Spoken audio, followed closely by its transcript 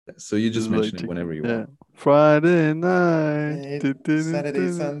So you just Just like mention it chicken. whenever you Yeah. want. Friday night.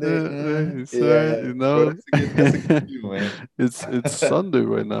 Saturday, Sunday. It's Yeah, right, yeah. you Bro, know. that's a good tune, man. It's Sunday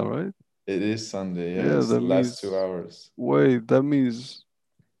right now, right? It is Sunday, yeah. Yeah, It's that the last means 2 hours. wait, that means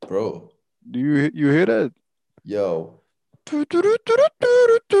Bro, do you hear that? yo. Yo,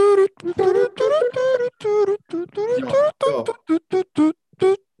 yo.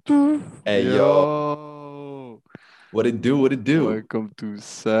 Hey, yo. Yo, What it do? What it do? welcome to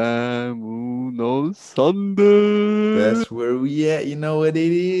Samu no Sunday That's where we at. You know what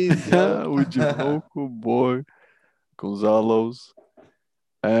it is, yo. with your local boy Gonzalo's.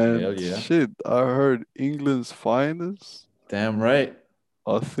 And Hell yeah. shit, I heard England's finest. Damn right.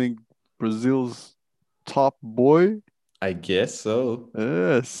 I think Brazil's top boy. I guess so.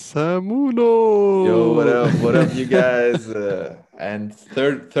 Yeah, Yo, what Samuno. up? What up, you guys? And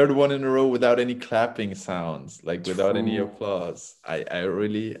third one in a row without any clapping sounds, like without any True. applause.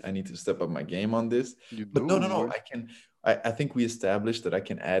 I need to step up my game on this. You But do, no. boy. I think we established that I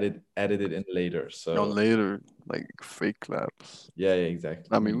can edit it in later. No, So later, like fake claps. yeah, exactly.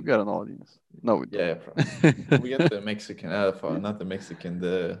 I I mean, we mean, got an audience. No, we yeah, we got the Mexican, not the Mexican,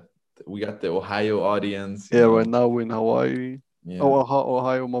 we got the Ohio audience, yeah, right now we're in Hawaii. Oh, Yeah.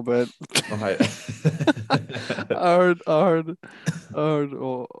 Ohio, my bad. Ohio. I heard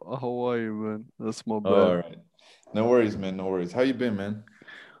Hawaii, man. That's my All bad. right. No worries, man. No worries. How you been, man?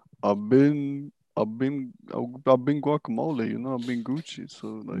 I've been guacamole, I've been Gucci,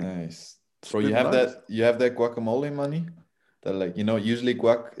 so like Nice. it's Bro, been nice. you have that guacamole money? That like, usually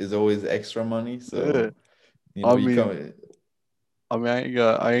guac is always extra money, Yeah, so I you mean, come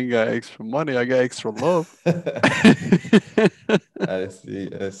I ain't got extra money. I got extra love. I see,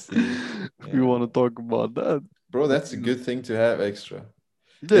 I see. If you Yeah. want to talk about that, Bro, but that's a good thing to have extra.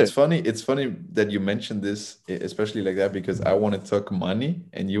 yeah, It's funny that you mentioned this, especially like that, because I want to talk money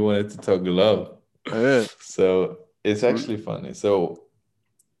and you wanted to talk love. yeah. So it's r- actually funny. So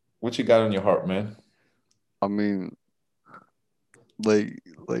what you got on your heart, man? I mean,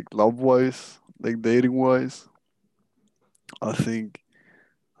 like love wise, like dating wise, I think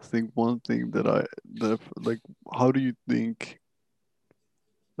I think one thing that like, how do you think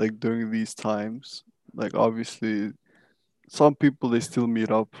like during these times, like obviously some people they still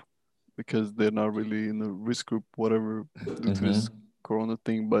meet up because they're not really in a risk group, whatever, due to this Mm-hmm. corona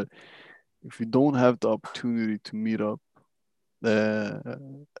thing. But if you don't have the opportunity to meet up, uh,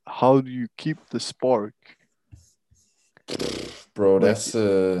 how do you keep the spark? Bro, Like, that's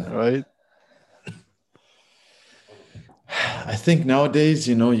right? I think nowadays,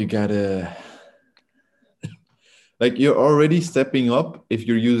 you gotta like you're already stepping up if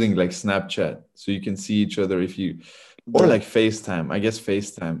you're using like Snapchat, so you can see each other if you or Yeah, like FaceTime. I guess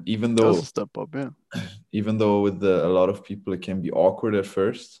FaceTime, that's a step up. Yeah, even though with a lot of people it can be awkward at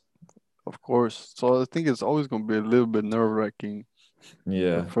first. of course. So I think it's always gonna be a little bit nerve wracking the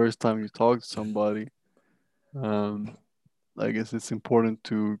Yeah, first time you talk to somebody. Um, I guess it's important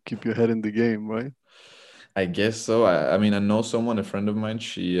to keep your head in the game, right? I guess so. I mean, I know someone, a friend of mine,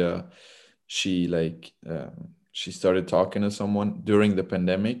 she started talking to someone during the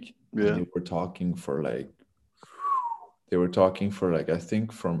pandemic and Yeah, they were talking for like I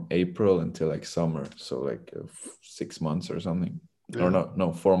think from April until like summer, so like 6 months or something, or yeah.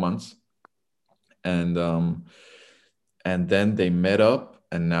 no 4 months, and and then they met up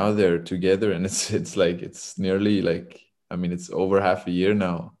and now they're together and it's like it's nearly like I mean it's over half a year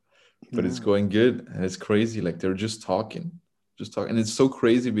now, but it's Yeah. going good and it's crazy. Like they're just talking, and it's so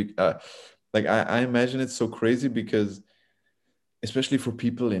crazy. Like I imagine it's so crazy because especially for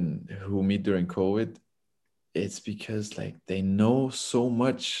people in who meet during COVID, it's because like they know so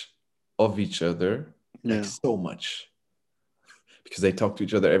much of each other, like Yeah, so much because they talk to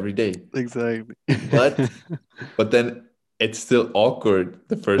each other every day. exactly. But then it's still awkward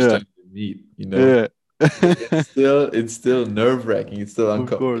the first Yeah, time you meet, you know? yeah. It's still nerve-wracking. It's still Of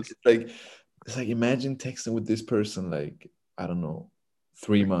uncomfortable. course. It's like imagine texting with this person like I don't know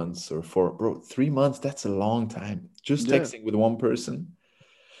 3 months or four. Bro, 3 months, that's a long time. Just Yeah, texting with one person,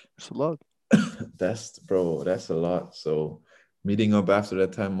 it's a lot. that's a lot. So meeting up after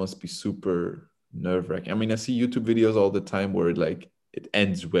that time must be super nerve-wracking. I mean, I see YouTube videos all the time where it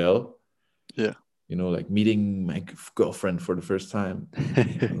ends well, Yeah. like meeting my girlfriend for the first time.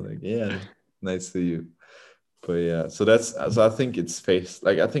 I'm like, yeah, nice to you. But yeah, so I think it's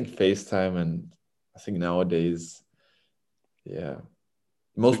I think FaceTime, and I think nowadays, yeah,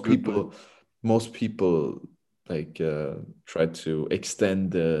 It's a most good bet. people, most people like try to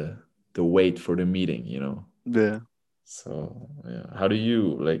extend the wait for the meeting. Yeah. So yeah, how do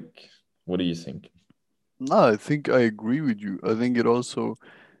you like? What do you think? No, I think I agree with you. I think it also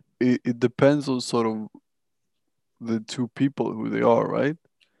it depends on sort of the two people who they are, right?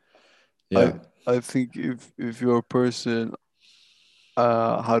 I Yeah. I think if you're a person,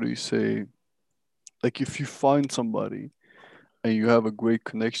 how do you say, like if you find somebody and you have a great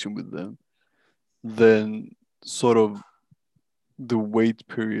connection with them, then sort of the wait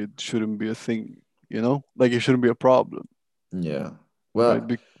period shouldn't be a thing, you know? Like it shouldn't be a problem, Yeah. right?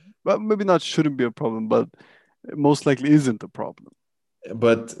 Well, Well, maybe not shouldn't be a problem, but it most likely isn't a problem.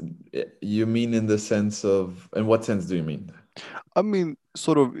 but you mean in the sense of, in what sense do you mean? I mean,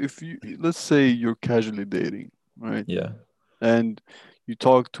 sort of if you, let's say you're casually dating, right? Yeah. And you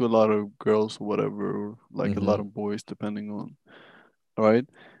talk to a lot of girls or whatever, or like a lot Mm-hmm. of boys, depending on, right?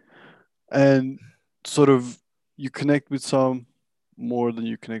 And sort of you connect with some more than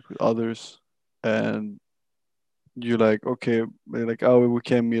you connect with others, and you're like, okay, they're like, oh, we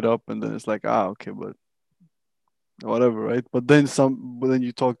can meet up, and then it's like, ah, okay, but whatever, right? But then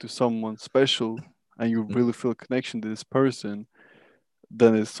you talk to someone special, and you really feel a connection to this person,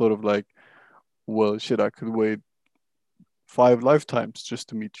 then it's sort of like, well, shit, I could wait 5 lifetimes just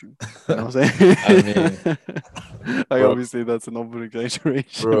to meet you. You know what I'm I mean, saying? Like bro, obviously that's an over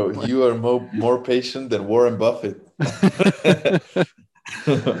exaggeration, bro, but you are more patient than Warren Buffett.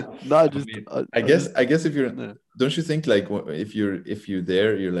 not I just mean, I just I guess if you're, yeah. don't you think like if you're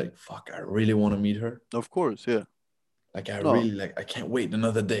there, you're like, fuck, I really want to meet her. Of course, yeah. Like I No, really like, I can't wait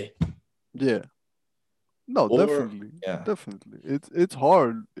another day. yeah. No, Or definitely. yeah. Definitely. It's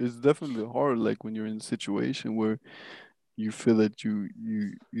hard. It's definitely hard like when you're in a situation where you feel that you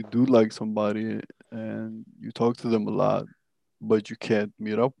do like somebody and you talk to them a lot, but you can't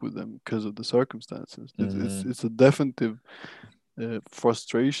meet up with them because of the circumstances. Hmm. It's a definitive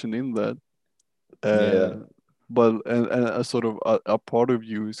frustration in that. Yeah. Uh, and a sort of a part of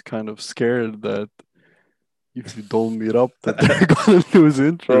you is kind of scared that if you don't meet up, that they're gonna lose Bro,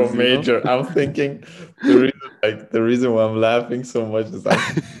 interest. You know. major. I'm thinking the reason, like the reason why I'm laughing so much is I'm,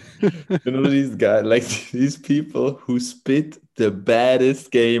 you know, these guys, like these people who spit the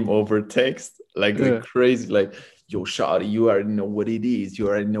baddest game over text, like the Yeah. crazy, like, yo, shawty, you already know what it is. You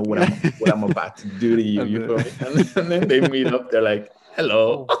already know what I'm about to do to you. And You then, feel me? And then they meet up. They're like,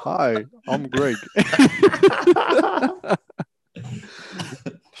 hello. oh hi, I'm Greg.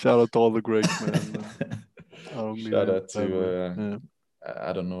 Shout out to all the Gregs, man. I don't mean it Shout in out a bad way. to Yeah.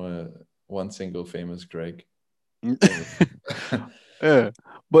 I don't know, one single famous Greg. Never. Yeah,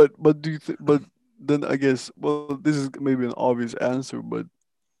 but do you but then I guess, well, this is maybe an obvious answer, but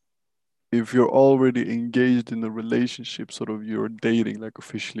if you're already engaged in a relationship, sort of you're dating, like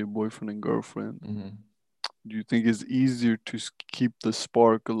officially boyfriend and girlfriend, Mhm. do you think it's easier to keep the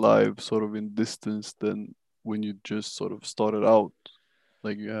spark alive, sort of in distance, than when you just sort of started out,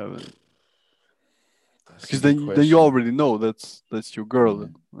 like you haven't? That's a Because good then you question. already know that's your girl,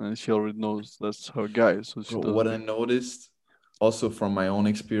 Yeah. and she already knows that's her guy, so she Bro, what I doesn't. noticed also from my own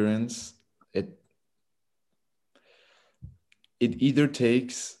experience, it it either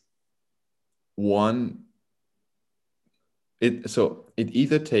takes one it so it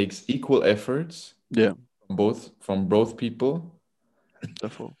either takes equal efforts Yeah, from both people,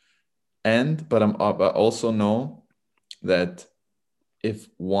 definitely. and but I also know that if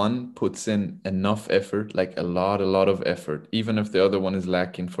one puts in enough effort, like a lot of effort, even if the other one is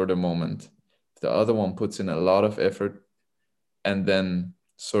lacking for the moment, if the other one puts in a lot of effort and then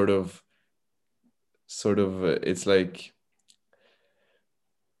it's like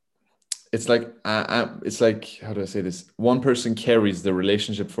it's like, how do I say this? One person carries the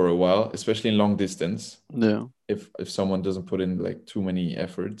relationship for a while, especially in long distance. Yeah, If someone doesn't put in like too many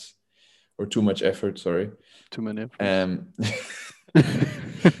efforts or too much effort, sorry, too many efforts. um,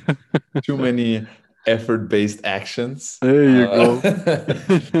 too many effort-based actions. There you go.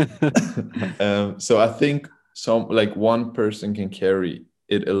 So I think some like one person can carry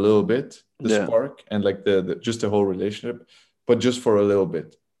it a little bit, the Yeah, spark and like the just the whole relationship, but just for a little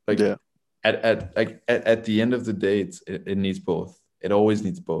bit. Like yeah, at the end of the day, it needs both. It always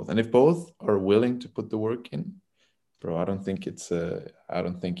needs both. And if both are willing to put the work in, bro, I don't think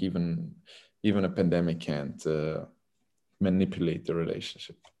even a pandemic can't manipulate the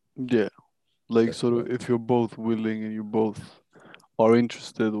relationship. yeah. Like That's sort what of I if think. you're both willing and you both are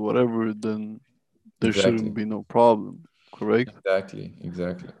interested or whatever, then there shouldn't Exactly. be no problem, correct? Exactly.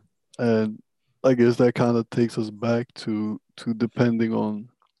 Exactly. And I guess that kind of takes us back to depending on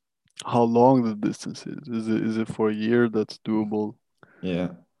how long the distance is. Is it for a year that's doable? Yeah.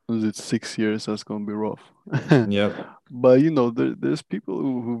 Is it 6 years that's gonna be rough? Yep. But there's people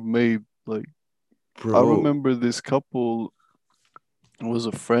who've made like I Bro. remember this couple was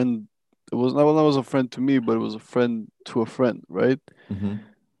a friend. It was not a friend to me, but it was a friend to a friend, right? Hmm.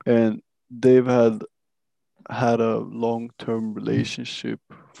 and they've had a long-term relationship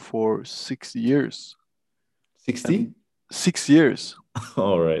for 6 years, 60? and 6 years,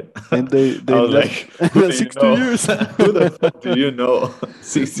 All right. and they I they was never like, who do you 6 2 years. know? Who the fuck do you know?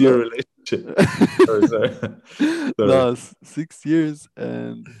 6 year No, relationship. Sorry, sorry. Sorry. no, 6 years,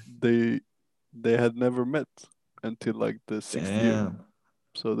 and they had never met until like the sixth year. Damn.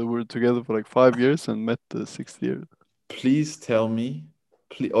 So they were together for like 5 years and met the sixth year. Please tell me,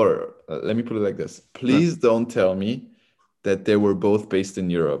 please, or let me put it like this. Uh, Please don't tell me that they were both based in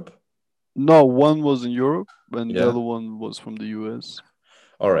Europe. no, one was in Europe and the Yeah. other one was from the US.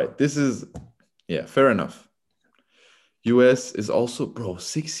 All right. This is, yeah, fair enough. US is also, bro,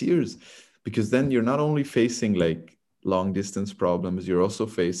 6 years. Because then you're not only facing like long distance problems, you're also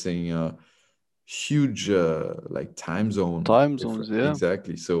facing huge like time zone Time zones, different. yeah.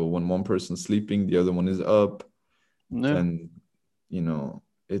 Exactly. So when one person's sleeping, the other one is up, Yeah. then you know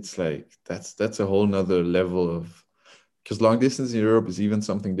it's like that's a whole nother level of, because long distance in Europe is even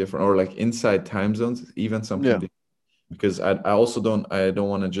something different, or like inside time zones is even something Yeah. different. Because I also don't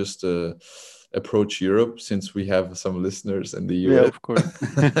want to just approach Europe, since we have some listeners in the Yeah, US. of course.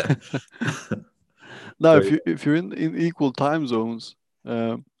 Now, So if you're in equal time zones,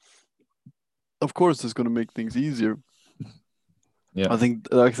 um, of course, it's going to make things easier. yeah. I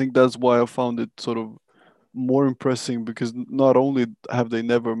think that's why I found it sort of more impressive, because not only have they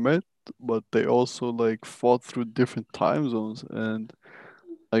never met, but they also like fought through different time zones, and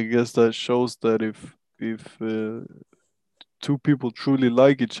I guess that shows that if two people truly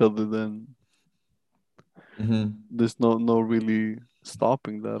like each other, then Hmm. there's no really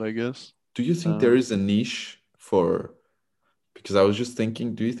stopping that, I guess. Do you think there Uh, is a niche for, because I was just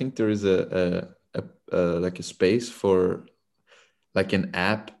thinking, do you think there is like a space for like an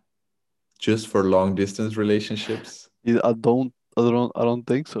app just for long distance relationships? I don't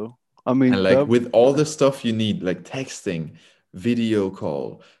think so. I And mean like that. with all the stuff you need, like texting, video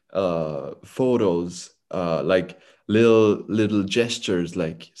call, photos, like little gestures,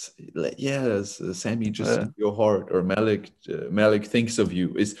 like yes, Sammy just Yeah, sent your heart, or Malik thinks of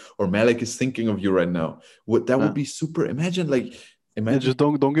you, is or Malik is thinking of you right now. What that would yeah, be super. Imagine like yeah. imagine. Just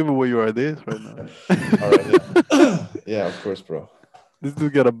don't give away your ideas right now. All right, yeah, yeah, of course, bro. This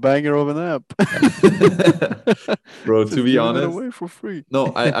dude got a banger of an app. Bro, to Just be giving it honest, away for free.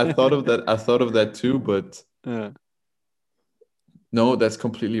 no, I thought of that. I thought of that too, but Yeah, no, that's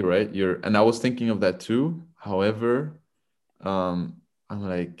completely right. And I was thinking of that too. However, I'm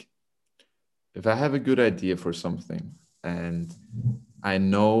like, if I have a good idea for something and I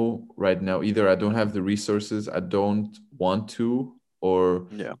know right now either I don't have the resources, I don't want to, or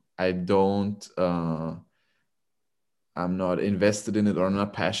yeah, I don't, I'm not invested in it, or I'm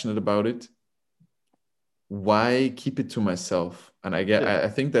not passionate about it, why keep it to myself? And yeah, I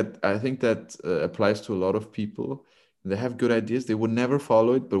think that applies to a lot of people. They have good ideas, they would never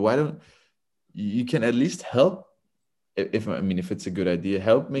follow it, but why don't you can at least help, if I mean if it's a good idea,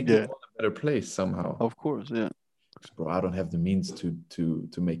 help make the yeah. world a better place somehow. Of course, yeah. 'Cause, bro, I don't have the means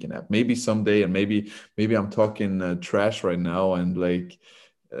to make an app. Maybe someday, and maybe I'm talking trash right now, and like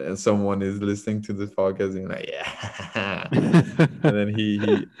someone is listening to this podcast and like, yeah, and then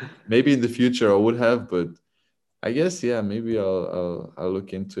he maybe in the future I would have, but I guess yeah, maybe I'll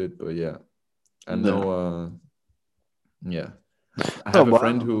look into it. But yeah, I Yeah. know. Yeah, I No, have a but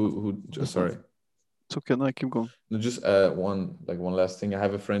friend who uh-huh. sorry. It's okay. No, keep going. No, just one last thing. I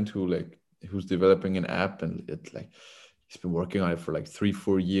have a friend who's developing an app, and it like he's been working on it for like 3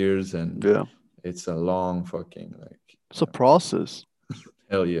 4 years, and Yeah, it's a long fucking like it's a process.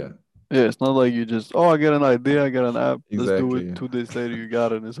 hell yeah. Yeah, it's not like you just, oh, I get an idea, I got an app, let's do it. Exactly. 2 days later, you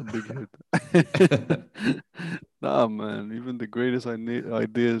got it, and it's a big hit. Nah, man, even the greatest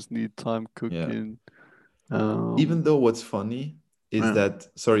ideas need time Yeah. cooking. Even Um, though what's funny is yeah. that,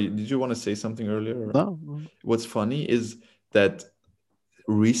 sorry, did you want to say something earlier? No, no. What's funny is that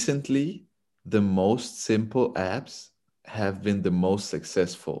recently the most simple apps have been the most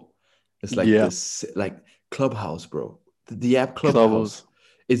successful. It's like Yeah, this, like Clubhouse, bro. The app Clubhouse. Clubhouse.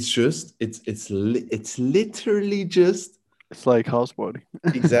 It's just it's literally just It's like house party.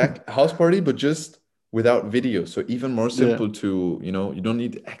 exact house party, but just without video. So even more Yeah, simple to, you don't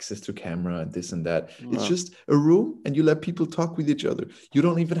need access to camera and this and that. It's no. just a room and you let people talk with each other. You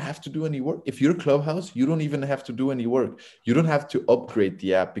don't even have to do any work. If you're Clubhouse, you don't even have to do any work. You don't have to upgrade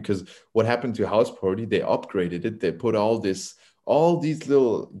the app, because what happened to House Party, they upgraded it. They put all these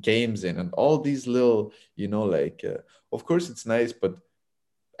little games in, and all these little, of course it's nice, but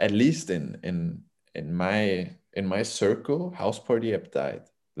at least in my circle, House Party app died.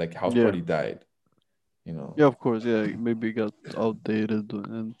 Like House Yeah, Party died. you know. Yeah, of course. Yeah, maybe it got outdated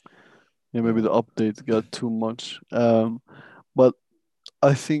and yeah, maybe Yeah. the updates got too much. But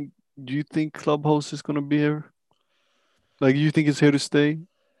I think, do you think Clubhouse is gonna be here? Like, do you think it's here to stay?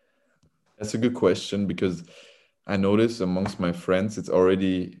 That's a good question because I noticed amongst my friends, it's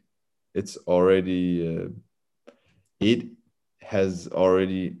already it has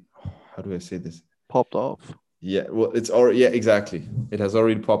already, how do I say this? Popped off. Yeah, well, it's already, yeah, exactly. It has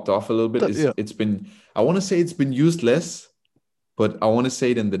already popped off a little bit. It's Yeah. it's been, I want to say it's been used less, but I want to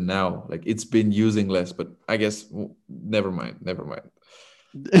say it in the now, like it's been using less. But I guess never mind, never mind,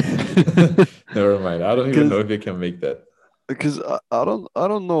 never mind. I don't even know Because if you can make that. I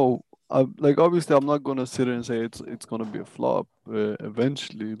don't know. I like obviously I'm not gonna sit here and say it's gonna be a flop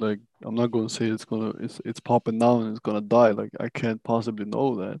eventually. Like I'm not gonna say it's popping now and it's gonna die. Like I can't possibly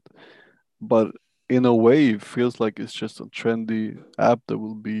know that. But in a way, it feels like it's just a trendy app that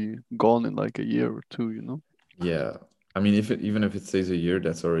will be gone in like a year or two. You know? Yeah, I mean, if it even if it stays a year,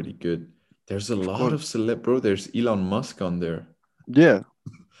 that's already good. There's a Of lot of course. celeb, bro. There's Elon Musk on there, Yeah.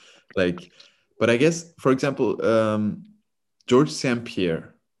 like, but I guess, for example, George St. Pierre.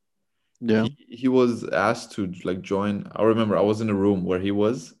 Yeah. He was asked to like join. I remember I was in a room where he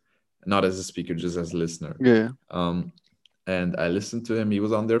was, not as a speaker, just as a listener. Yeah. Um, and I listened to him. He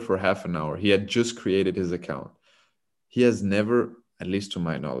was on there for half an hour. He had just created his account. He has never, at least to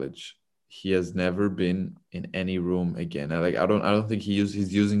my knowledge, he has never been in any room again. I don't think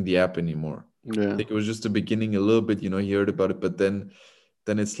he's using the app anymore. I Yeah. think it was just the beginning a little bit, he heard about it, but then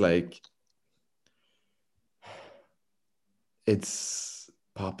it's like it's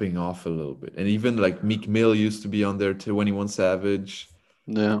popping off a little bit. And even like Meek Mill used to be on there too, 21 Savage.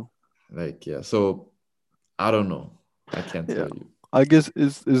 Yeah. Like, yeah. So I don't know. I can't Yeah. tell you. I guess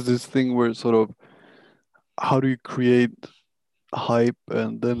is this thing where sort of how do you create hype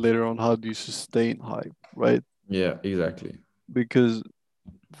and then later on how do you sustain hype, right? Yeah, exactly. Because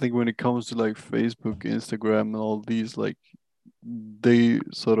I think when it comes to like Facebook, Instagram, and all these, like they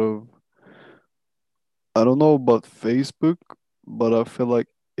sort of, I don't know about Facebook, but I feel like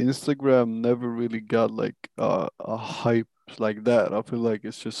Instagram never really got like a hype like that. I feel like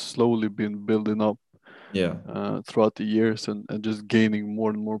it's just slowly been building up Yeah. throughout the years and just gaining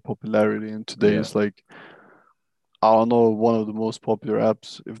more and more popularity. And today Yeah. it's like, I don't know, one of the most popular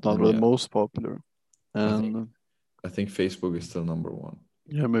apps, if not the Yeah. most popular. I think And I think Facebook is still number one.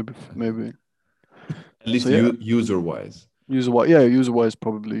 yeah, maybe, I think. maybe. At So least yeah, user wise. user wise, yeah, user wise,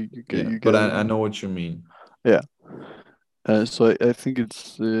 probably Yeah. you But get I know what you mean. yeah. So I think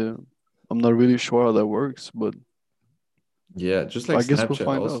it's I'm not really sure how that works, but Yeah, just like I guess we'll Snapchat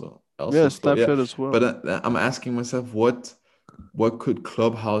find out. also. Yeah, Also slow. Yeah. Snapchat as But well. I'm asking myself what could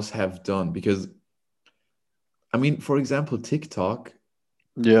Clubhouse have done? Because I mean, for example, TikTok,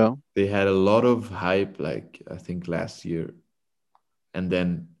 Yeah, they had a lot of hype, like I think last year, and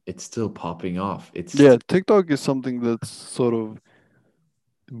then it's still popping off. yeah. TikTok is something that's sort of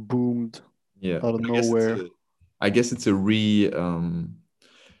boomed Yeah, out of I guess it's nowhere. a, I guess it's a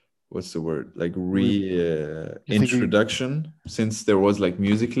what's the word? Like Re- you thinking? introduction, since there was like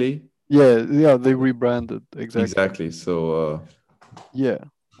Musically. Yeah, yeah. They rebranded exactly. Exactly. So Yeah,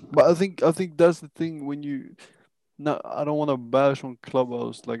 but I think that's the thing when you. No, I don't want to bash on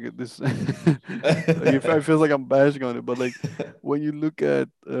Clubhouse like this. Like if I feel like I'm bashing on it, but like when you look at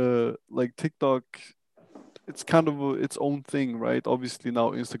like TikTok, it's kind of its own thing, right? Obviously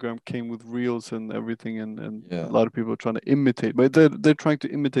now Instagram came with Reels and everything, and a yeah. lot of people are trying to imitate, but they're trying to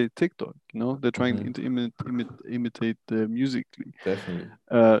imitate TikTok. They're trying Hmm. to imitate Musically. Definitely.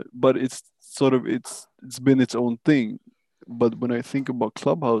 But it's sort of it's been its own thing. But when I think about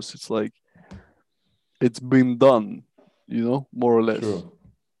Clubhouse, it's like it's been done, more or less. True.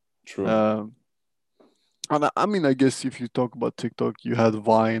 True. Um, and I mean, I guess if you talk about TikTok, you had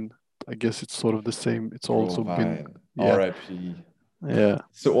Vine. I guess it's sort of the same. It's Bro, also been, Vine. yeah, R.I.P. yeah.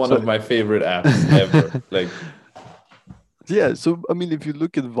 So one So, of my favorite apps ever. Like, yeah. So, I mean, if you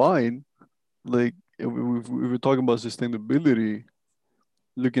look at Vine, like if we're talking about sustainability,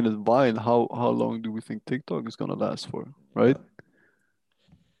 looking at Vine, how long do we think TikTok is gonna last for, right? yeah.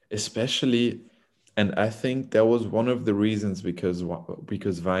 Especially, and I think that was one of the reasons because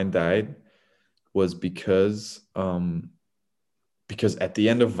Vine died was because at the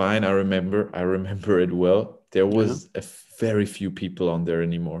end of Vine, I remember it well. There Yeah, was a very few people on there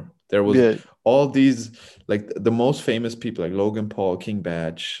anymore. There was yeah, all these, like the most famous people like Logan Paul, King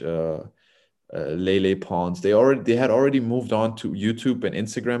Batch, Lele Pons. They had already moved on to YouTube and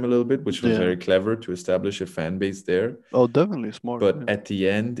Instagram a little bit, which was yeah. very clever to establish a fan base there. Oh, definitely smart. But at the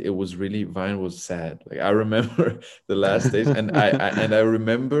end, it was really, Vine was sad. Like I remember the last days, and I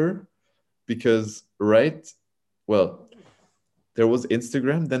remember because right, well, there was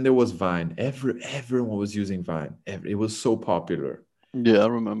Instagram, then there was Vine. Everyone was using Vine. It was so popular. Yeah, I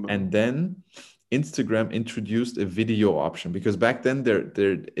remember. And then Instagram introduced a video option because back then it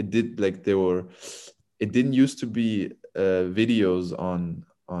didn't used to be videos On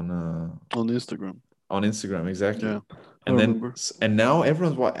Instagram. on Instagram, exactly. Yeah, I remember. And now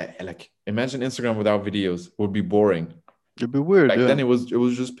everyone's like, imagine Instagram without videos would be boring. It'd be weird, Back yeah. then it was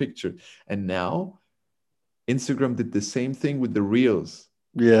just picture, and now Instagram did the same thing with the reels.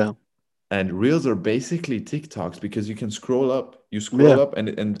 Yeah, And reels are basically TikToks because you can scroll up. You yeah. scroll up and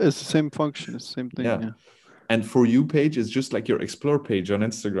It's the same function, it's the same thing, yeah. yeah. And For You page is just like your explore page on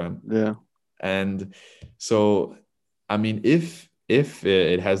Instagram. Yeah. And so, I mean, if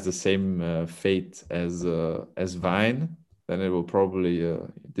it has the same fate as Vine, then it will probably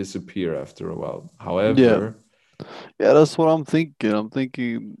disappear after a while. Yeah. However, Yeah, that's what I'm thinking. I'm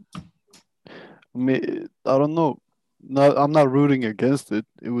thinking, I don't know. No, I'm not rooting against it.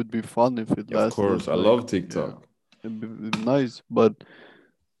 It would be fun if it of lasted course, I like, love yeah, TikTok. it'd be nice. But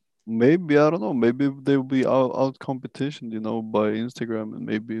maybe, I don't know, maybe there will be out competition, by Instagram, and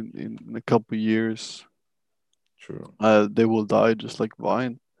maybe in a couple years, True. they will die just like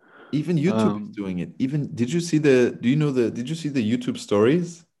Vine. Even YouTube is Um, doing it. Even did you see the YouTube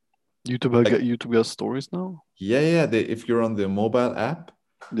stories? Like, YouTube has stories now. yeah, if you're on the mobile app,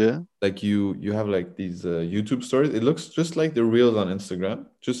 Yeah, like you have like these YouTube stories. It looks just like the reels on Instagram,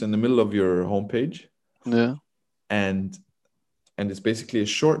 just in the middle of your homepage, yeah. and it's basically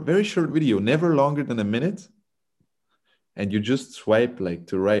a very short video, never longer than a minute, and you just swipe like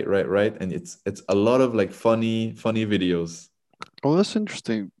to right, and it's a lot of like funny videos, Oh, that's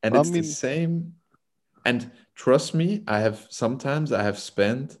interesting. and I it's the mean, same. And trust me, I have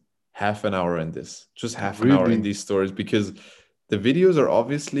spent half an hour in this, just half an hour in really, these stories because the videos are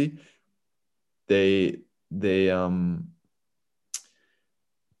obviously they they um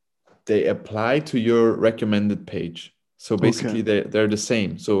they apply to your recommended page. So okay. basically they're the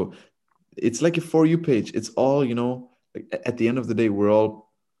same. So it's like a For You page. It's all, like at the end of the day, we're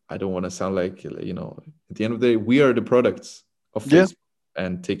all, I don't want to sound like, at the end of the day, we are the products of Yeah, Facebook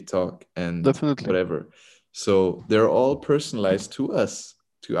and TikTok and definitely. whatever. So they're all personalized to us,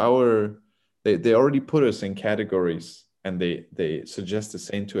 to our, they already put us in categories, and they suggest the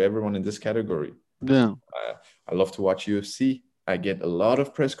same to everyone in this category. Yeah, I love to watch UFC. I get a lot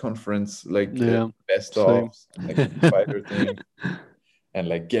of press conference, like yeah, best same. ofs and like the fighter thing, and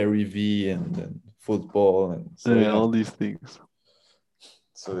like Gary V and football, and so Yeah, yeah, all these things.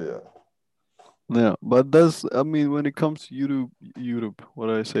 so yeah. Yeah, but I mean, when it comes to YouTube, what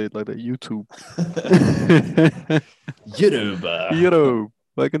do I say it like that? YouTube. YouTuber. YouTube.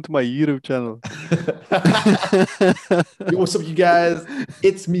 Back into my YouTube channel. Yo, what's up, you guys?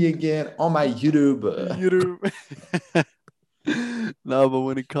 It's me again on my YouTube. YouTube. No, but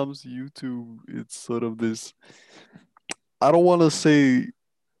when it comes to YouTube, it's sort of this. I don't want to say.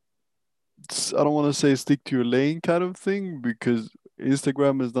 I don't want to say stick to your lane kind of thing, because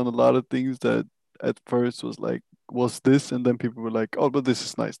Instagram has done a lot of things that at first was like, what's this? And then people were like, oh, but this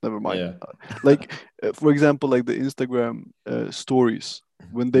is nice. Never mind. Yeah, Like, for example, like the Instagram stories.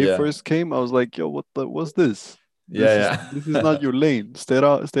 When they yeah, first came, I was like, yo, what's this? This is not yeah, your lane. Stay out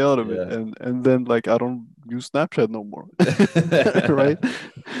of it. yeah. And then like I don't use Snapchat no more. Right?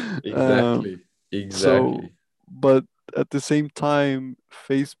 Um, Exactly, so, exactly. but at the same time,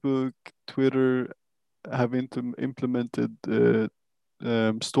 Facebook, Twitter have implemented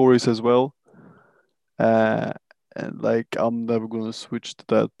stories as well. Uh, and like I'm never gonna switch to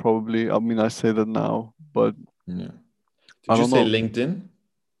that probably. I mean, I say that now, but Yeah. I Did you don't say know. LinkedIn?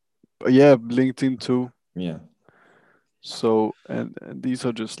 But yeah, LinkedIn too. Yeah. So and these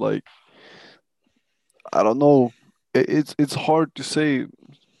are just like, I don't know. It's hard to say,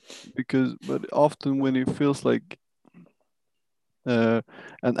 because but often when it feels like uh,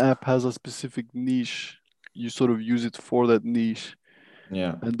 an app has a specific niche, you sort of use it for that niche,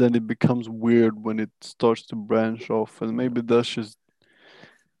 Yeah. and then it becomes weird when it starts to branch off. And maybe that's just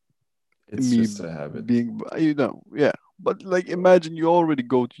It's me just a habit. being, yeah. But like, imagine you already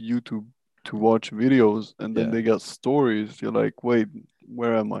go to YouTube to watch videos, and then Yeah. they got stories. You're like, wait,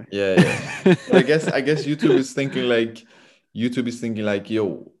 where am I? Yeah. But I guess YouTube is thinking like,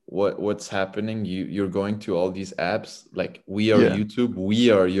 yo, what's happening? You're going to all these apps. Like, we are Yeah, YouTube, we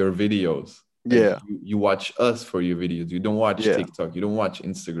are your videos. Like, yeah, you watch us for your videos. You don't watch yeah. TikTok, you don't watch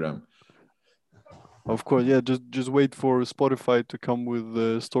Instagram. Of course, yeah. Just wait for Spotify to come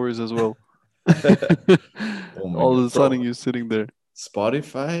with stories as well. Oh my All of God, a sudden, bro. you're sitting there.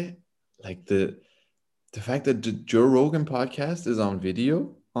 Spotify, like the fact that the Joe Rogan podcast is on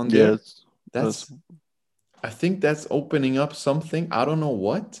video on there, Yes, That's That's I think that's opening up something. I don't know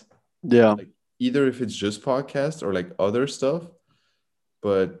what. yeah. Like either if it's just podcast or like other stuff,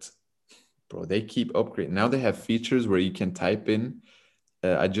 but bro, they keep upgrading. Now they have features where you can type in.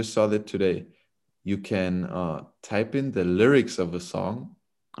 I just saw that today. You can type in the lyrics of a song,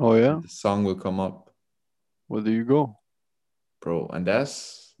 Oh and yeah. the song will come up, Well, there you go. bro. And I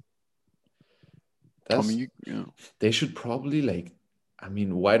that's mean, yeah. they should probably like. I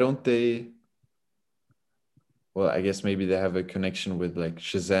mean, why don't they? Well, I guess maybe they have a connection with like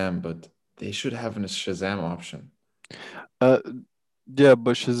Shazam, but they should have a Shazam option. Uh, yeah,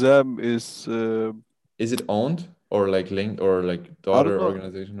 but Shazam is Is it owned or like linked or like I don't daughter know.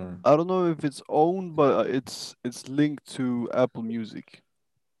 organization or? I don't know if it's owned, but it's linked to Apple Music.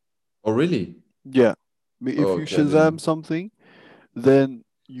 Oh, really? Yeah. Oh, If you okay, I didn't know. Shazam something, then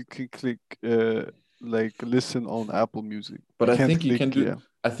you can click like listen on Apple Music. But You I can't think you click, can yeah. do.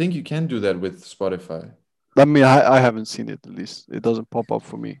 I think you can do that with Spotify. I mean, I haven't seen it at least. It doesn't pop up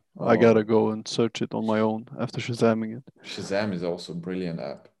for me. I gotta Oh, go and search it on my own after Shazamming it. Shazam is also a brilliant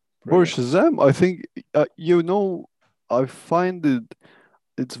app. Bro, Brilliant. Shazam, I think, I find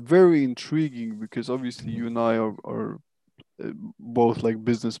it's very intriguing because obviously you and I are both like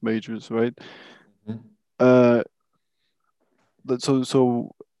business majors, right? Mhm. Uh,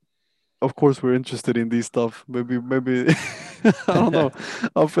 so of course we're interested in these stuff. Maybe I don't know.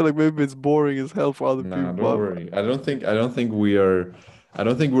 I feel like maybe it's boring as hell for other Nah, people, don't but worry. I don't think we are. I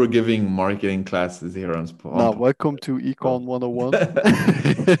don't think we're giving marketing classes here on now welcome to podcast. Econ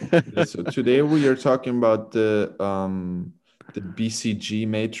 101. Yeah, so today we are talking about the BCG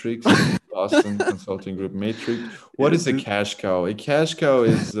matrix, the Boston Consulting Group matrix. What Yeah, is a cash cow? A cash cow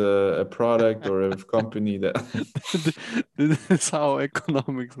is a product or a company that this is how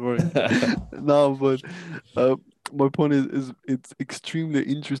economics work. No, but uh, my point is it's extremely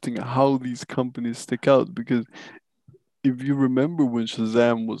interesting how these companies stick out because if you remember when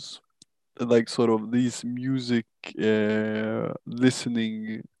Shazam was like sort of these music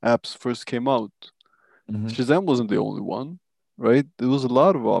listening apps first came out, Mhm. Shazam wasn't the only one, right? There was a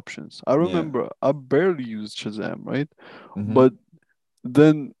lot of options. I Yeah. remember I barely used Shazam, right? But Hmm.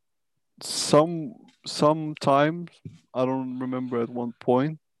 then some sometimes I don't remember at one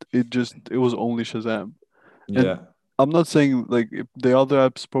point it was only Shazam. And Yeah. I'm not saying like if the other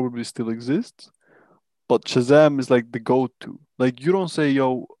apps probably still exist, but Shazam is like the go-to. Like you don't say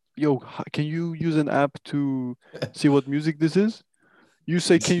can you use an app to see what music this is? You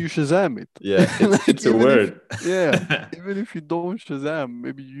say can you Shazam it? Yeah, Like it's a even if word. yeah, even if you don't Shazam,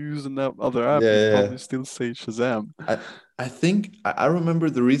 maybe you use other app, Yeah, you yeah. probably still say Shazam. I I think I remember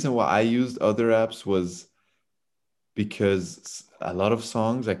the reason why I used other apps was because a lot of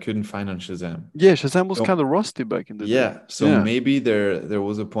songs I couldn't find on Shazam. Yeah, Shazam was kind So of rusty back in the day. yeah, so Yeah. maybe there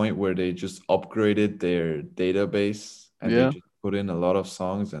was a point where they just upgraded their database and they Yeah. just put in a lot of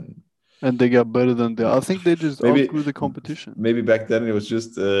songs and And they got better than I think they just maybe outgrew the competition. maybe back then it was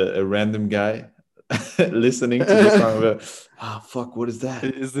just a random guy listening to the song about fuck, what is that?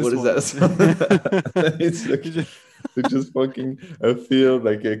 Is What this is one? that song? It's like You just- it's just fucking a field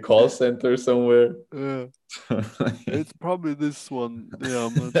like a call center somewhere. yeah. It's probably this one. Yeah,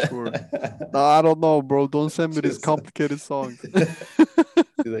 I'm not sure. No, I don't know, bro. Don't send me these Just complicated songs.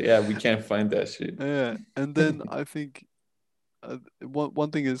 like, yeah, we can't find that shit. Yeah, and then I think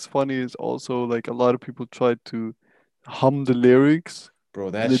one thing is funny is also like a lot of people try to hum the lyrics, Bro,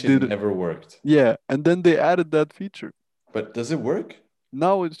 and that they shit did it. never worked. Yeah, and then they added that feature. But does it work?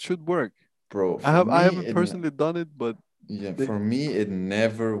 Now it should work. Bro, for I me haven't it personally done it, but yeah, they for me it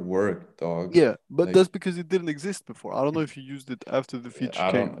never worked, dog. yeah, but Like that's because it didn't exist before. I don't know if you used it after the feature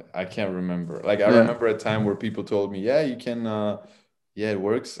came. I can't remember. Like I Yeah, remember a time where people told me, "Yeah, you can yeah, it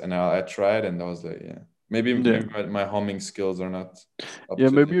works." And I tried and I was like, yeah. yeah, Maybe my humming skills are not up yeah.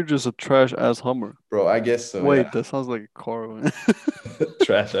 to Maybe date. you're just a trash ass hummer. Bro, I guess so, yeah. Wait, that sounds like a car.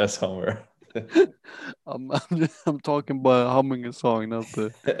 Trash ass Homer. I'm talking about humming a song, not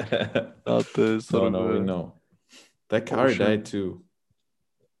the sort No, of no, we know. That car died ocean too.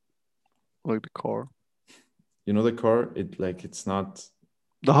 like the car. You know the car? It like it's not.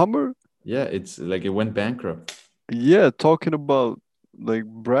 The Hummer? Yeah, it's like it went bankrupt. Yeah, talking about like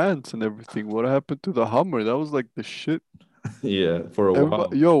brands and everything. What happened to the Hummer? That was like the shit. Yeah, for a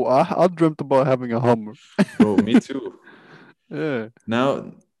Everybody, while, yo, I dreamt about having a Hummer. bro. Me too. Yeah,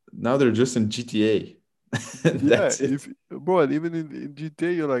 Now, now they're just in GTA. yeah. That's it. If bro, and even in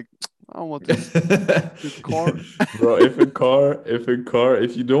GTA, you're like, I don't want this stupid car. Bro, if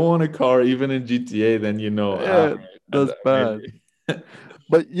you don't want a car even in GTA, then you know, Yeah, and that's bad. maybe.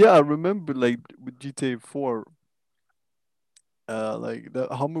 But yeah, I remember like with GTA 4, like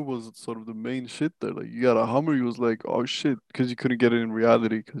that Hummer was sort of the main shit there. Like you got a Hummer, you was like, oh shit, because you couldn't get it in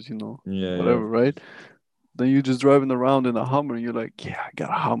reality, because Yeah, yeah. whatever, right? Then you just driving around in a Hummer, and you're like, yeah, I got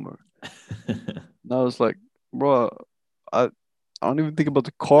a Hummer. Now it's like, bro, I I don't even think about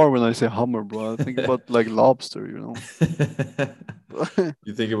the car when I say Hummer, bro. I think about like lobster, you know.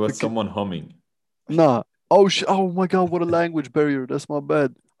 You think about Because, someone humming. nah. Oh shit! Oh my God! What a language barrier. That's my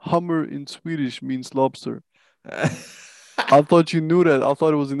bad. Hummer in Swedish means lobster. I thought you knew that. I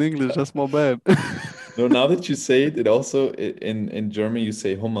thought it was in English. That's my bad. No, now that you say it, it also in German you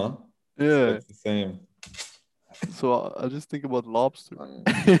say Hummer, so Yeah. it's the same. So I just think about lobster.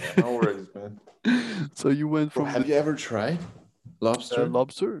 Yeah, no worries, man. So you went Bro, from have the you ever tried lobster?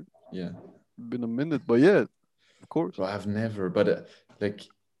 lobster. Yeah. Been a minute, but yeah, of course. Bro, I've never, but like You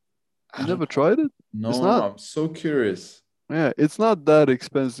I don't never know. tried it? It's No, no, not. I'm so curious. Yeah, it's not that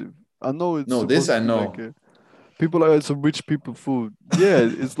expensive. I know it's No, this supposed to I be like know. a people are it's a rich people food. Yeah,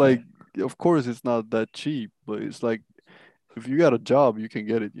 it's like of course it's not that cheap, but it's like if you got a job, you can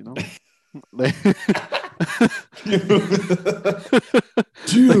get it, you know? Like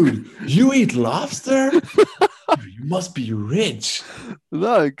Dude, you eat lobster? Dude, you must be rich.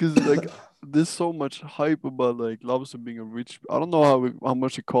 no, because like there's so much hype about like lobster being a rich. I don't know how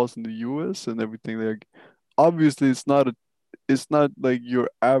much it costs in the U.S. and everything. Like obviously it's not like your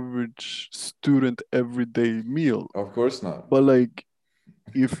average student everyday meal, Of course not. but like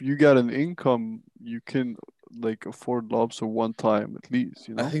if you got an income, you can like afford lobster one time at least,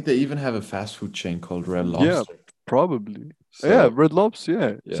 you I know? think they even have a fast food chain called Red Yeah, Lobster. probably. Yeah, So, Red Lobster, yeah.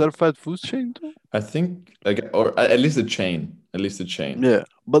 Is yeah. that a fast food chain too? I think like or at least a chain. At least a chain. Yeah.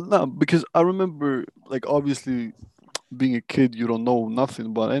 But no, because I remember like obviously being a kid you don't know nothing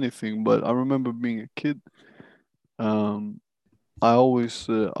about anything, but I remember being a kid, um I always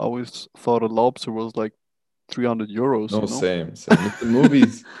thought a lobster was like 300 euros, No, you know? same, same. It's the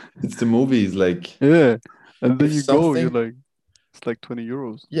movies. It's the movies. Like Yeah. And then if you go, you're something, like it's like 20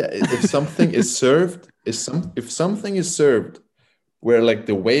 euros. yeah, if something is served, if something is served where like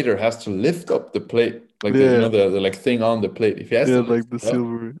the waiter has to lift up the plate, like the Yeah. the like thing on the plate. If he has Yeah, to like lift the it up,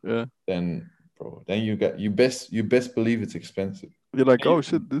 silver. Yeah. then bro, then you best believe it's expensive. You're like, oh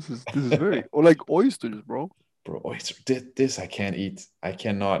shit, this is very or like oysters, bro. Bro, oyster, this I can't eat. I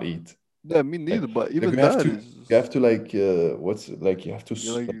cannot eat. Yeah, me neither, but Like even that is you have to like what's it like you have to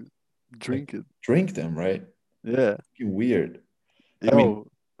you like like drink it. drink them, right? Yeah. Weird. I mean, Yo,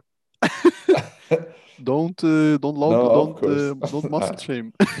 don't log no, of course. don't muscle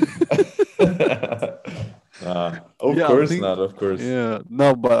shame. Nah, of Yeah, I course think not, of course. yeah.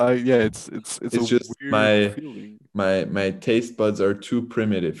 No, but yeah, it's a It's just weird feeling. my taste buds are too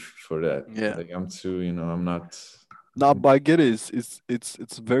primitive for that. Yeah. Like I'm too, I'm not. No, but I get it.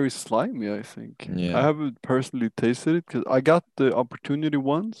 It's very slimy, I think. I Yeah. haven't personally tasted it because I got the opportunity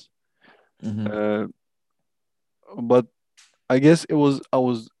once. Hmm. Uh, but I guess I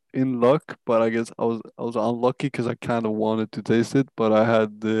was in luck, but I guess I was unlucky because I kind of wanted to taste it, but I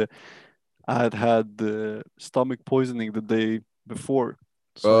had the stomach poisoning the day before,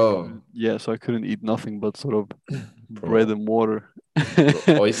 so I Oh, couldn't yeah, so I couldn't eat nothing but sort of bread bro, and water. bro,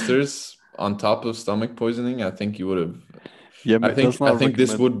 oysters on top of stomach poisoning. I think you would have. Yeah, that's I not think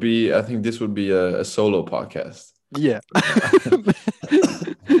this recommended. would be. I think this would be a solo podcast. Yeah.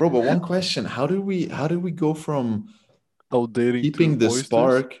 Bro, but one question: how do we go from Oh, dating to keeping the oysters?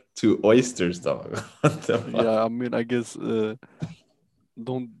 spark to oysters, dog? What the fuck? Yeah, I mean, I guess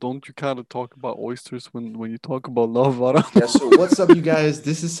don't you kind of talk about oysters when you talk about love? I Yeah, so what's up, don't you guys?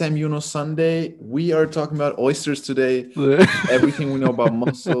 This is Sam Yuno Sunday. We are talking about oysters today. know. Everything we know about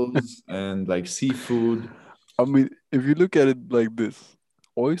mussels and like seafood. I mean, if you look at it like this,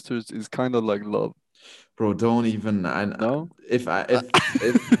 oysters is kind of like love, Bro, don't even no? if I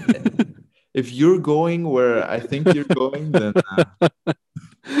if you're going where I think you're going, then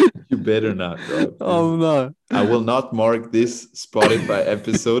you better not, dog. I'm not. I will not mark this Spotify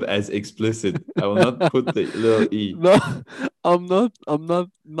episode as explicit. I will not put the little E. No, I'm not. I'm not.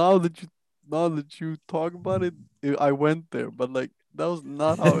 Now that you talk about it, I went there, but like that was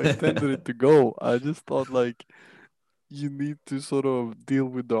not how I intended it to go. I just thought like you need to sort of deal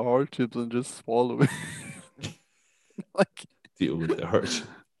with the hardships and just swallow it. Like, Deal with the hurt.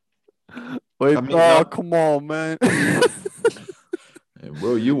 I wait, mean, oh, not come on, man.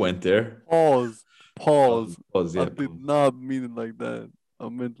 bro, you went there. Pause. Pause. Pause, I yeah, did pause. not mean it like that. I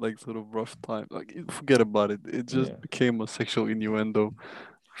meant like sort of rough time. Like forget about it. It just Yeah, became a sexual innuendo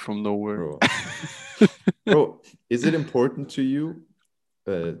from nowhere. bro. Bro, is it important to you?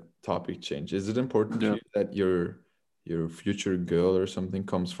 Topic change. Is it important to Yeah. you that your future girl or something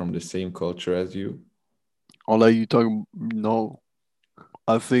comes from the same culture as you? Or like you talking? No,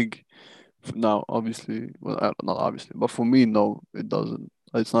 I think now obviously, well, not obviously, but for me, no, it doesn't.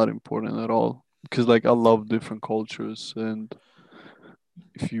 It's not important at all because like I love different cultures, and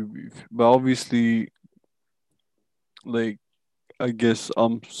but obviously, like I guess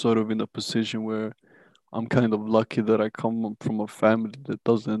I'm sort of in a position where I'm kind of lucky that I come from a family that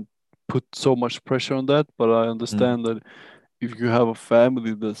doesn't put so much pressure on that. But I Mm. understand that if you have a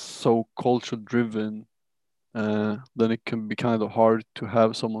family that's so culture driven, then it can be kind of hard to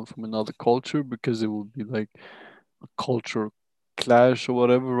have someone from another culture because it will be like a culture clash or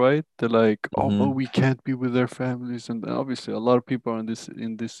whatever, right? They're like, oh, but Mm-hmm. we can't be with their families, and obviously a lot of people are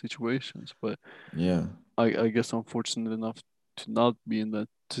in these situations. But Yeah. I guess I'm fortunate enough to not be in that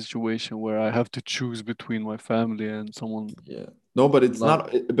situation where I have to choose between my family and someone Yeah. No, but it's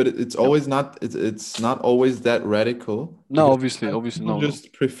not. not. But it's Yep. always not. It's not always that radical No, because obviously, sometimes obviously, people no, no.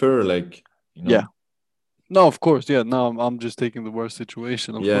 just prefer, like, Yeah. No, of course, yeah. No, I'm just taking the worst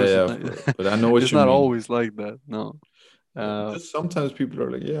situation. Of Yeah, course, yeah. it's not. But I know what It's you not mean. always like that. No. Yeah, Uh, just sometimes people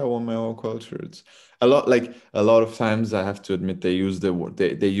are like, yeah, I want my own culture. It's a lot, like a lot of times I have to admit they use the word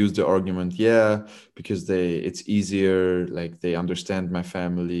they use the argument, yeah, because it's easier, like they understand my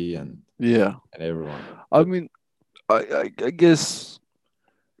family yeah. and everyone. I But mean, I guess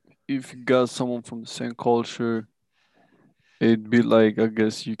if you got someone from the same culture, it'd be like I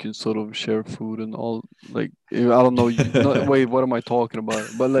guess you can sort of share food and all. Like I don't know. No, wait, what am I talking about?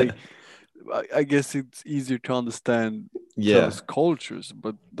 But like I guess it's easier to understand each yeah, other's cultures.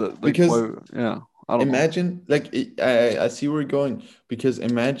 But like because why? Yeah, I don't know. imagine like I see where you're going, because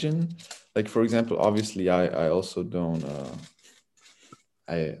imagine, like, for example, obviously I also don't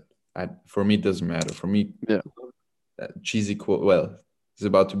I for me it doesn't matter. For me, Yeah, cheesy quote, well, it's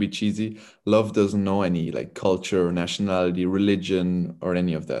about to be cheesy. Love doesn't know any like culture, nationality, religion, or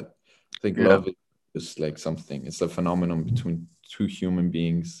any of that. I think yeah, love is just like something. It's a phenomenon between two human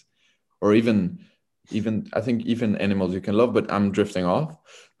beings, or even I think even animals you can love. But I'm drifting off.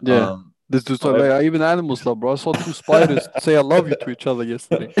 yeah. um This is so However, like even animals love, bro. I saw two spiders say "I love you" to each other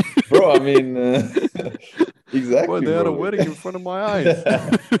yesterday. bro, I mean, Boy, exactly, they had a bro. wedding in front of my eyes.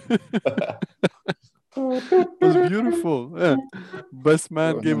 It was beautiful. Yeah. Best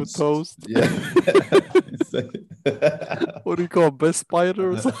man Bro, gave no, a toast. yeah. It's What do you call it, best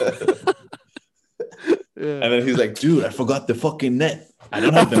spider or something? like- Yeah. And then he's like, dude, I forgot the fucking net. I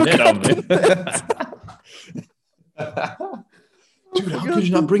don't I have the net forgot on me. the net. I Dude, how could forgot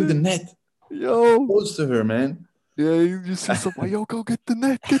you not the bring the net. net? Yo. Close to her, man. Yeah, you see somebody, yo, go get the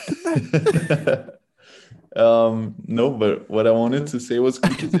net, get the net. No, but what I wanted Yeah. to say was,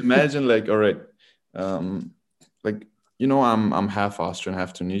 because imagine, like, all right, um, like, I'm half Austrian,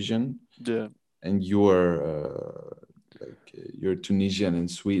 half Tunisian, Yeah. and you're Tunisian and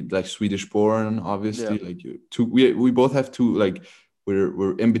like Swedish born, Yeah. obviously. Like we both have two, like,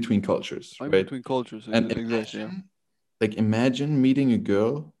 we're in between cultures, I'm right? between cultures, And exactly, yeah. imagine meeting a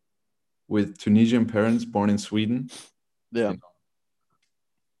girl with Tunisian parents born in Sweden. Yeah. You know,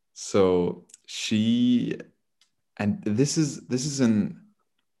 so and this is an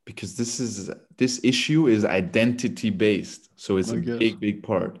because this issue is identity based. So it's I a guess. big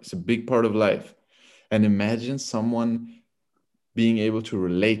part. It's a big part of life. And imagine someone being able to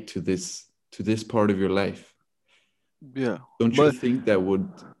relate to this part of your life. Yeah. Don't you But think that would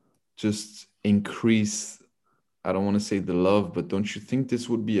just increase, I don't want to say the love, but don't you think this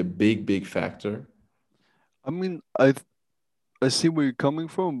would be a big factor? I mean, I see where you're coming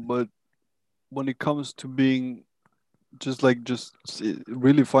from, but when it comes to being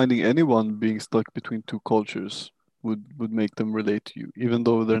really finding anyone being stuck between two cultures would make them relate to you, even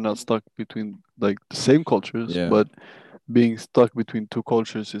though they're not stuck between like the same cultures, Yeah. but being stuck between two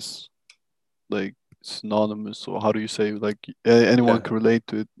cultures is like synonymous, or how do you say, like anyone Yeah, can relate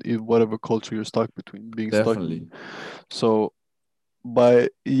to it in whatever culture you're stuck between, being stuck. definitely. So,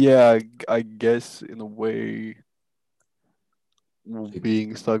 but yeah, I guess in a way, Like,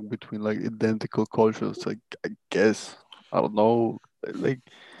 being stuck between like identical cultures, like I guess I don't know, like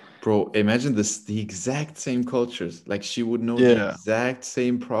bro, imagine the exact same cultures. Like, she would know the yeah, exact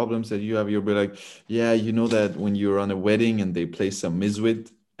same problems that you have. You'll be like, yeah, you know that when you're on a wedding and they play some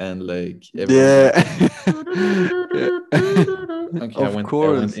Mizwit and like everyone's yeah, like, yeah. okay, Of I went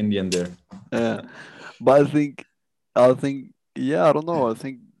course, Indian there. yeah. But I think, yeah, I don't know. I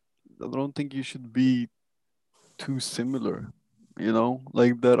don't think you should be too similar.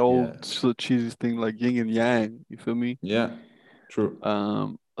 Like that old Yeah, so cheesy thing, like yin and yang. You feel me? yeah, true.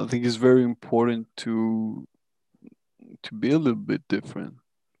 I think it's very important to be a little bit different,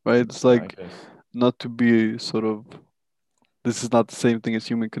 right? It's Yeah, I like guess. not to be sort of this is not the same thing as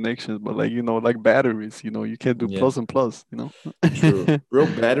human connections, but like like batteries, you can't do Yeah, plus and plus, true. Bro,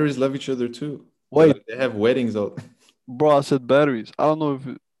 batteries love each other too. Wait, They have weddings all. bro, I said batteries. I don't know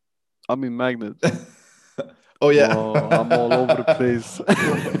if I mean magnets. Oh yeah. Bro, I'm all over the place.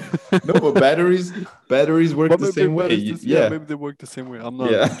 No, but batteries work But the maybe same way. batteries, yeah, Yeah. maybe they work the same way. I'm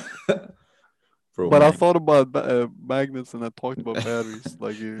not. Yeah. Bro, But I mag. thought about magnets and I talked about batteries.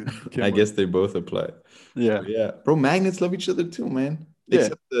 Like it I became a guess they both apply. yeah, But yeah. Bro, magnets love each other too, man. yeah,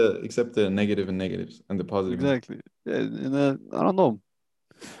 Except the negative and negatives and the positive and exactly. Yeah, and I don't know.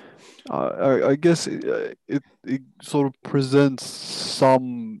 I guess it sort of presents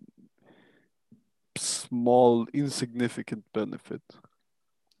some small insignificant benefit,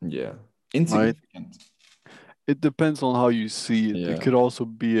 yeah. right? Insignificant. It depends on how you see it. It Yeah. could also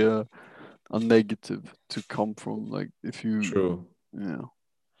be a negative to come from, like, if you True. yeah.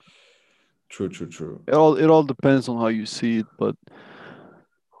 True, true, true. It all depends on how you see it, but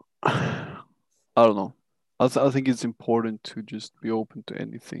I don't know. I think it's important to just be open to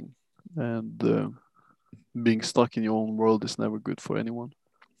anything, and being stuck in your own world is never good for anyone.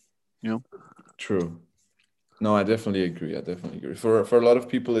 You know? True. No, I definitely agree. I definitely agree. For a lot of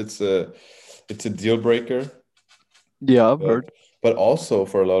people, it's a deal breaker. Yeah, I've But heard. but also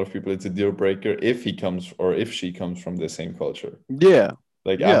for a lot of people, it's a deal breaker if he comes or if she comes from the same culture. Yeah,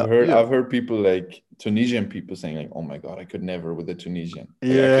 Like yeah, yeah, I've heard people like Tunisian people saying like, "Oh my God, I could never with a Tunisian.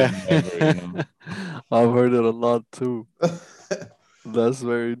 Like I yeah. could never, you know." I've heard it a lot too. That's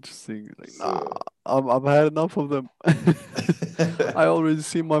very interesting. Like, nah, So I've had enough of them. I already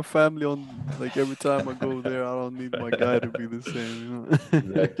see my family on, like, every time I go there. I don't need my guy to be the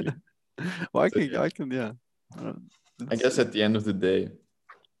exactly. same. Well, So yeah, yeah. Uh, I It's guess at the end of the day,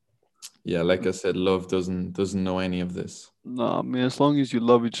 yeah, like I said, love doesn't know any of this. no, I mean, as long as you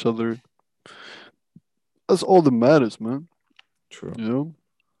love each other, that's all that matters, man. True. You know?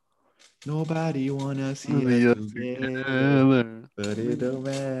 Nobody wanna see us We are together, together. but it don't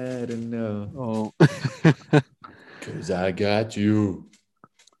matter, no. Oh, 'Cause I got you.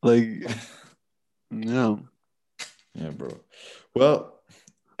 like, yeah, Yeah, bro. Well,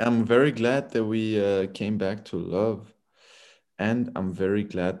 I'm very glad that we came back to love, and I'm very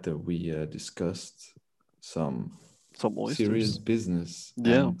glad that we discussed some some serious oysters. business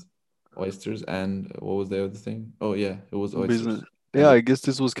Yeah, and oysters. And what was the other thing? Oh, yeah, it was business. oysters. Yeah, And I guess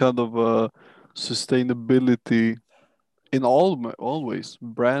this was kind of sustainability in all ways.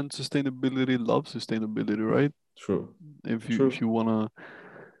 Brand sustainability, love sustainability, right? true, If you true. wanna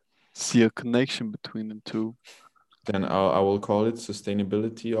see a connection between the two. Then I will call it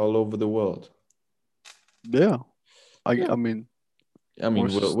sustainability all over the world. Yeah, I Yeah, I mean, I or mean,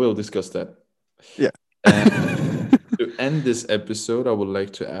 just we'll discuss that. yeah. And to end this episode, I would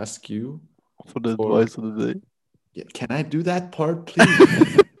like to ask you For the for, advice of the yeah, can I do that part, please?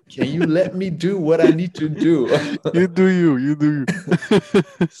 Can you let me do what I need to do? you do you. You do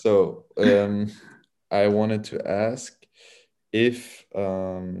you. So, I wanted to ask if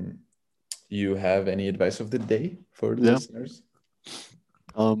you have any advice of the day for the Yeah. listeners.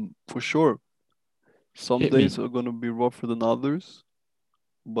 For sure. Some Hit days me. are gonna be rougher than others,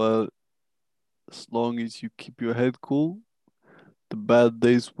 but as long as you keep your head cool, the bad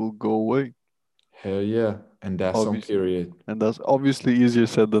days will go away. Hell yeah. And that's on Obviously, period. and that's obviously easier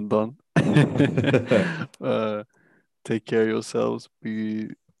said than done. uh, Take care of yourselves.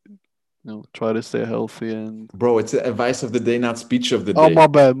 Try to stay healthy and. Bro, it's the advice of the day, not speech of the Oh, day. my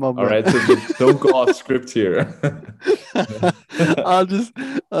bad, my All bad. right. So don't go off script here. I just,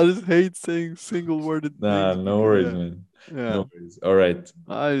 I just hate saying single worded Nah, things no because worries, yeah, man. yeah. No worries. All right.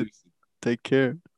 I take care.